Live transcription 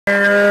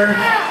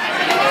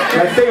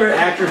My favorite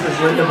actress is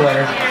Linda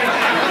Blair.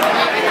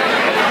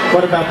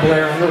 What about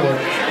Blair Underwood?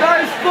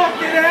 Nice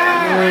fucking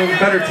ass!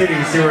 Better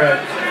titties, you're right.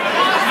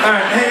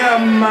 Alright, hey,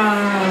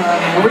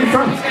 where are you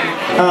from?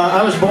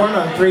 I was born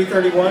on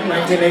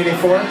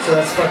 3/31/1984, so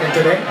that's fucking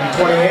today. I'm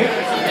 28.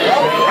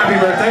 Happy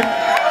birthday.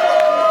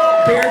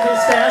 Beard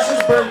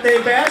mustaches,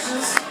 birthday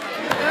bashes.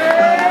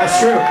 That's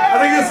true. I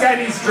think this guy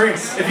needs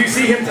drinks. If you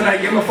see him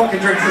tonight, give him a fucking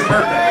drink. It's his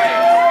birthday.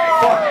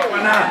 Fuck,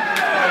 why not?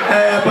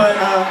 But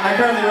I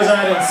currently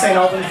reside in St.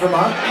 Albans,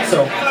 Vermont,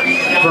 so.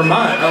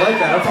 Vermont, I like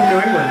that. I'm from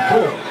New England.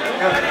 Cool.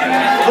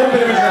 A little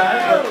bit of a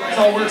drive, but it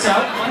all works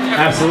out.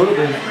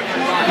 Absolutely.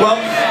 Well,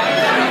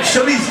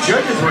 show these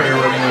judges where you're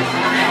working with.